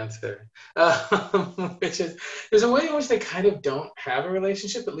disappointing answer, which is there's a way in which they kind of don't have a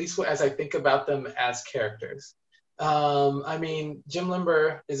relationship, at least as I think about them as characters. I mean, Jim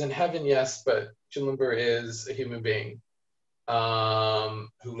Limber is in heaven, yes, but Jim Limber is a human being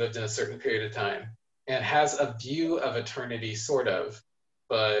who lived in a certain period of time and has a view of eternity, sort of,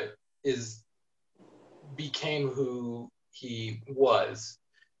 but became who he was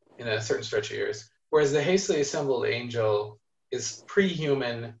in a certain stretch of years. Whereas the hastily assembled angel is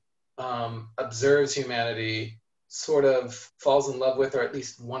pre-human, observes humanity, sort of falls in love with, or at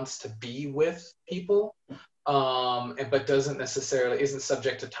least wants to be with people, but isn't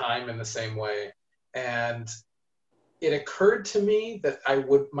subject to time in the same way. And it occurred to me that I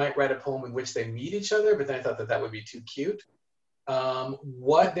might write a poem in which they meet each other, but then I thought that would be too cute.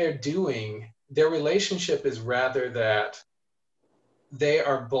 What they're doing, their relationship is rather that they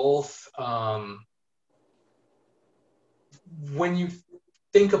are both, when you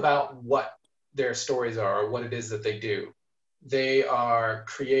think about what their stories are, or what it is that they do, they are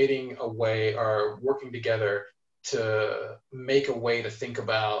creating a way, or working together to make a way to think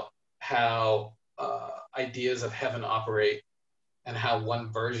about how ideas of heaven operate, and how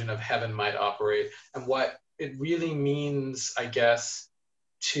one version of heaven might operate, and what it really means, I guess,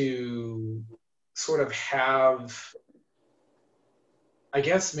 to sort of have, I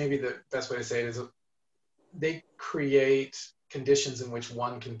guess maybe the best way to say it is they create conditions in which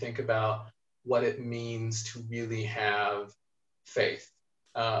one can think about what it means to really have faith.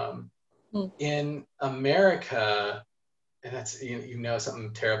 In America, and that's, you know,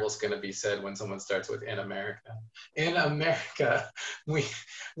 something terrible is going to be said when someone starts with "in America." In America, we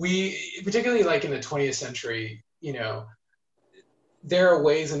particularly like in the 20th century, you know, there are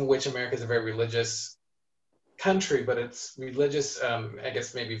ways in which America is a very religious country, but it's religious, I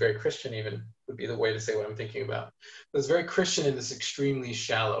guess maybe very Christian even would be the way to say what I'm thinking about. But it's very Christian in this extremely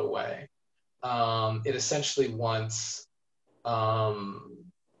shallow way. It essentially wants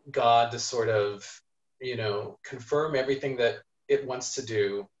God to sort of, you know, confirm everything that it wants to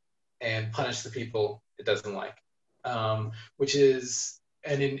do and punish the people it doesn't like. Which is,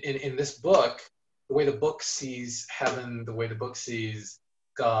 and in this book, the way the book sees heaven, the way the book sees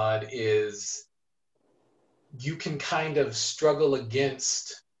God is, you can kind of struggle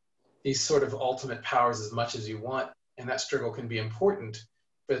against these sort of ultimate powers as much as you want, and that struggle can be important,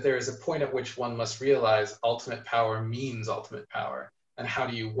 but there is a point at which one must realize ultimate power means ultimate power, and how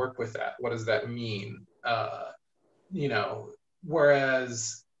do you work with that? What does that mean? You know,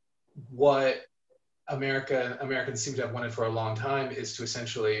 whereas what Americans seem to have wanted for a long time is to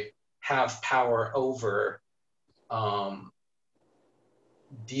essentially have power over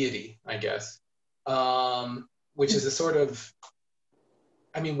deity, I guess. Which is a sort of,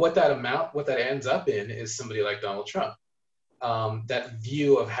 I mean, what that ends up in is somebody like Donald Trump. that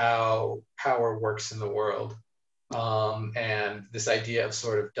view of how power works in the world, and this idea of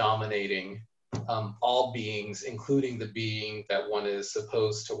sort of dominating all beings, including the being that one is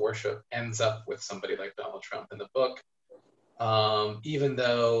supposed to worship, ends up with somebody like Donald Trump in the book. Even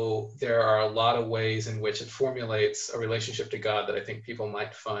though there are a lot of ways in which it formulates a relationship to God that I think people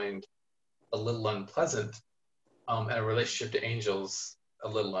might find a little unpleasant, and a relationship to angels a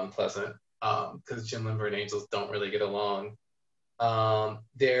little unpleasant, because Jim Limber and angels don't really get along.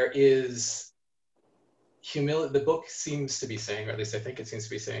 There is humility. The book seems to be saying, or at least I think it seems to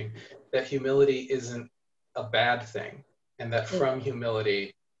be saying, that humility isn't a bad thing, and that from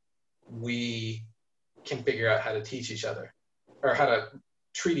humility, we can figure out how to teach each other, or how to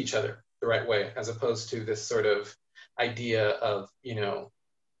treat each other the right way, as opposed to this sort of idea of,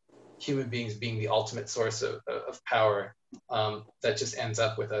 human beings being the ultimate source of power, that just ends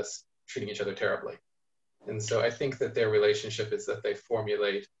up with us treating each other terribly. And so I think that their relationship is that they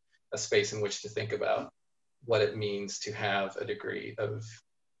formulate a space in which to think about what it means to have a degree of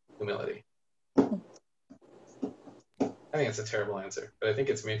humility. I think it's a terrible answer, but I think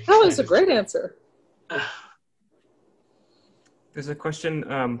it's maybe. That was a great answer. There's a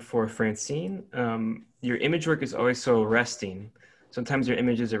question for Francine. Your image work is always so arresting. Sometimes your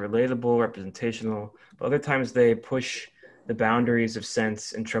images are relatable, representational, but other times they push the boundaries of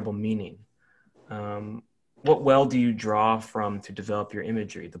sense and treble meaning. What well do you draw from to develop your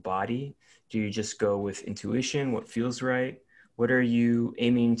imagery? The body? Do you just go with intuition, what feels right? What are you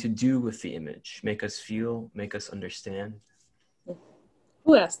aiming to do with the image? Make us feel, make us understand?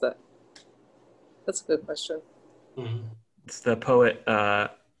 Who asked that? That's a good question. Mm-hmm. It's the poet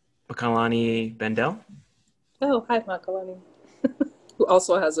Makalani Bendel. Oh, hi, Makalani. Who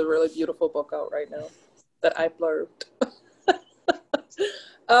also has a really beautiful book out right now that I blurbed.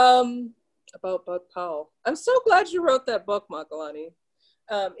 About Bud Powell. I'm so glad you wrote that book, Makalani.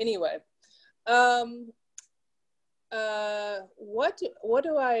 Anyway, what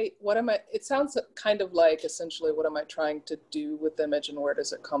am I, it sounds kind of like essentially what am I trying to do with the image and where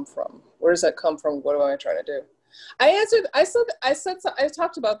does it come from? Where does that come from? What am I trying to do? I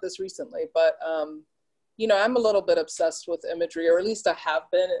talked about this recently, but I'm a little bit obsessed with imagery, or at least I have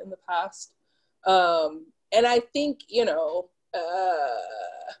been in the past. And I think,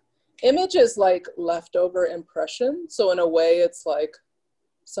 image is like leftover impression. So in a way, it's like,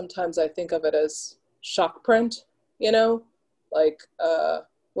 sometimes I think of it as shock print, like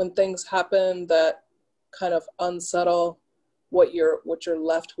when things happen that kind of unsettle what you're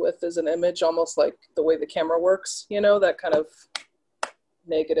left with is an image, almost like the way the camera works, that kind of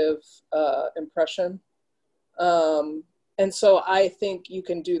negative impression. And so I think you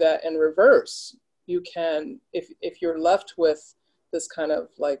can do that in reverse. You can, if you're left with this kind of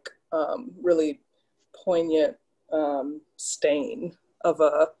like really poignant stain of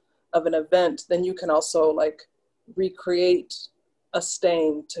an event, then you can also like recreate a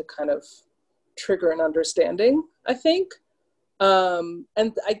stain to kind of trigger an understanding, I think. And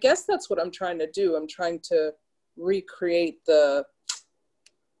I guess that's what I'm trying to do. I'm trying to recreate the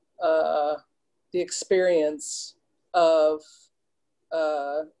experience of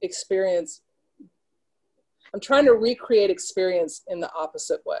experience. I'm trying to recreate experience in the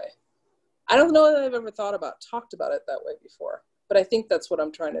opposite way. I don't know that I've ever talked about it that way before, but I think that's what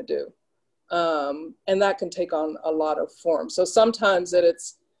I'm trying to do. And that can take on a lot of forms. So sometimes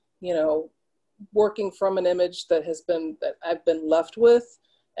it's, working from an image that I've been left with,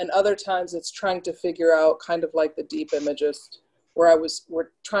 and other times it's trying to figure out, kind of like the deep imagist, where we're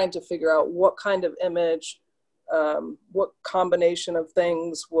trying to figure out what kind of image, what combination of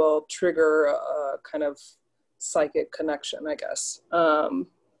things will trigger a kind of psychic connection, I guess.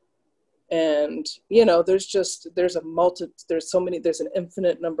 And there's an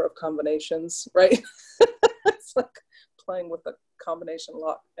infinite number of combinations, right? It's like playing with a combination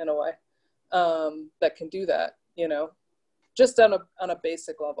lock in a way, that can do that, just on a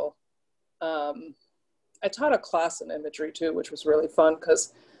basic level. I taught a class in imagery too, which was really fun,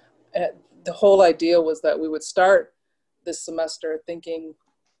 because the whole idea was that we would start this semester thinking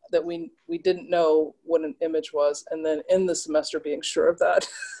that we didn't know what an image was, and then in the semester being sure of that.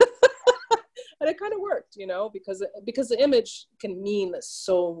 And it kind of worked, because the image can mean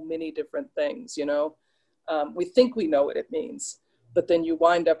so many different things, we think we know what it means, but then you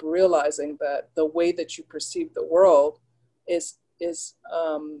wind up realizing that the way that you perceive the world is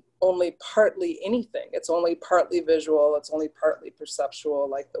only partly anything. It's only partly visual. It's only partly perceptual.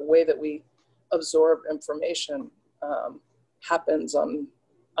 Like the way that we absorb information happens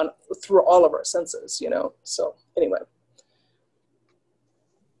through all of our senses, So anyway.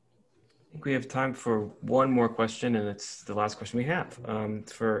 I think we have time for one more question, and it's the last question we have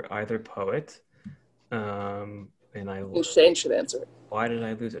for either poet. And Shane should answer it. Why did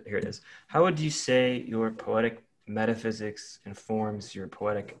I lose it? Here it is. How would you say your poetic metaphysics informs your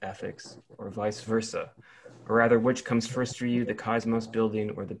poetic ethics, or vice versa? Or rather, which comes first for you, the cosmos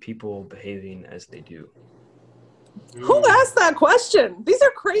building or the people behaving as they do? Who asked that question? These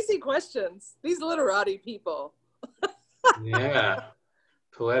are crazy questions. These literati people. Yeah.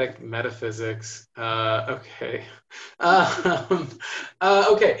 Poetic metaphysics. Okay.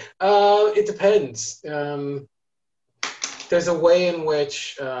 Okay. It depends. There's a way in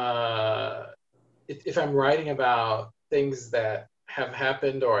which, if I'm writing about things that have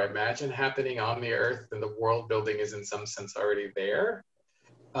happened or I imagine happening on the earth, then the world building is in some sense already there,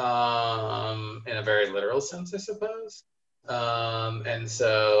 in a very literal sense, I suppose. And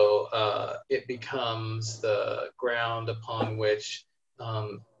so it becomes the ground upon which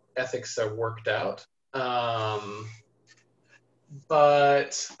ethics are worked out.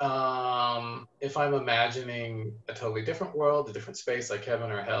 But if I'm imagining a totally different world, a different space like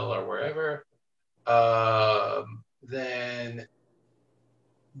heaven or hell or wherever, then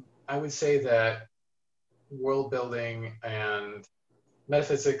I would say that world building and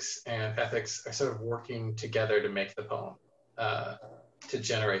metaphysics and ethics are sort of working together to make the poem, to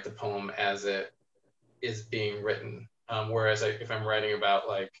generate the poem as it is being written. Whereas if I'm writing about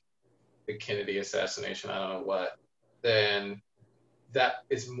like the Kennedy assassination, I don't know what, then that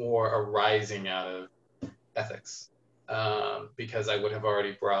is more arising out of ethics, because I would have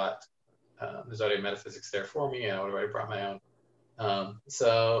already brought, there's already metaphysics there for me, and I would have already brought my own.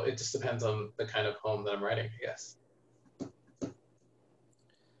 So it just depends on the kind of poem that I'm writing, I guess.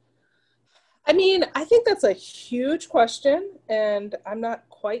 I mean, I think that's a huge question, and I'm not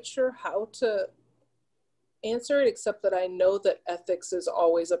quite sure how to answer it, except that I know that ethics is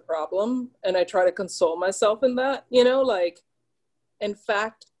always a problem, and I try to console myself in that, like, in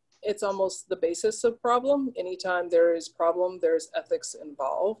fact, it's almost the basis of problem. Anytime there is problem, there's ethics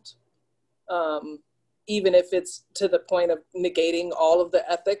involved. Even if it's to the point of negating all of the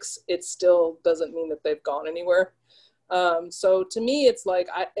ethics, it still doesn't mean that they've gone anywhere. So to me, it's like,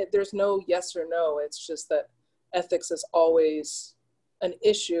 there's no yes or no. It's just that ethics is always an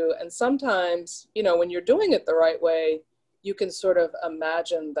issue. And sometimes, when you're doing it the right way, you can sort of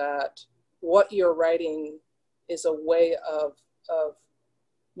imagine that what you're writing is a way of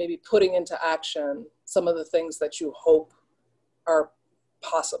maybe putting into action some of the things that you hope are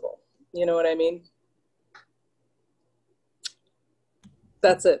possible. You know what I mean?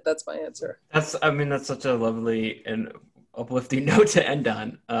 That's it. That's my answer. That's such a lovely and uplifting note to end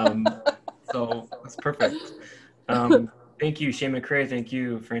on. So that's perfect. Thank you, Shane McCrae. Thank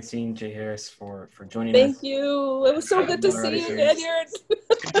you, Francine J. Harris, for joining us. Thank you. It was so good to see you, Edyard.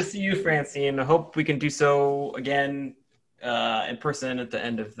 Good to see you, Francine. I hope we can do so again in person at the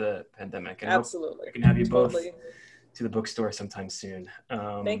end of the pandemic. And absolutely. I can have you both to the bookstore sometime soon.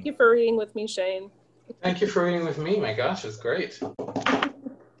 Thank you for reading with me, Shane. Thank you for reading with me. My gosh, it's great.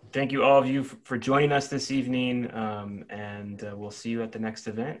 Thank you, all of you, for joining us this evening, and we'll see you at the next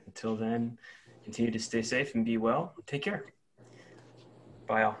event. Until then, continue to stay safe and be well. Take care.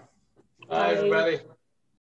 Bye, all. Bye, everybody.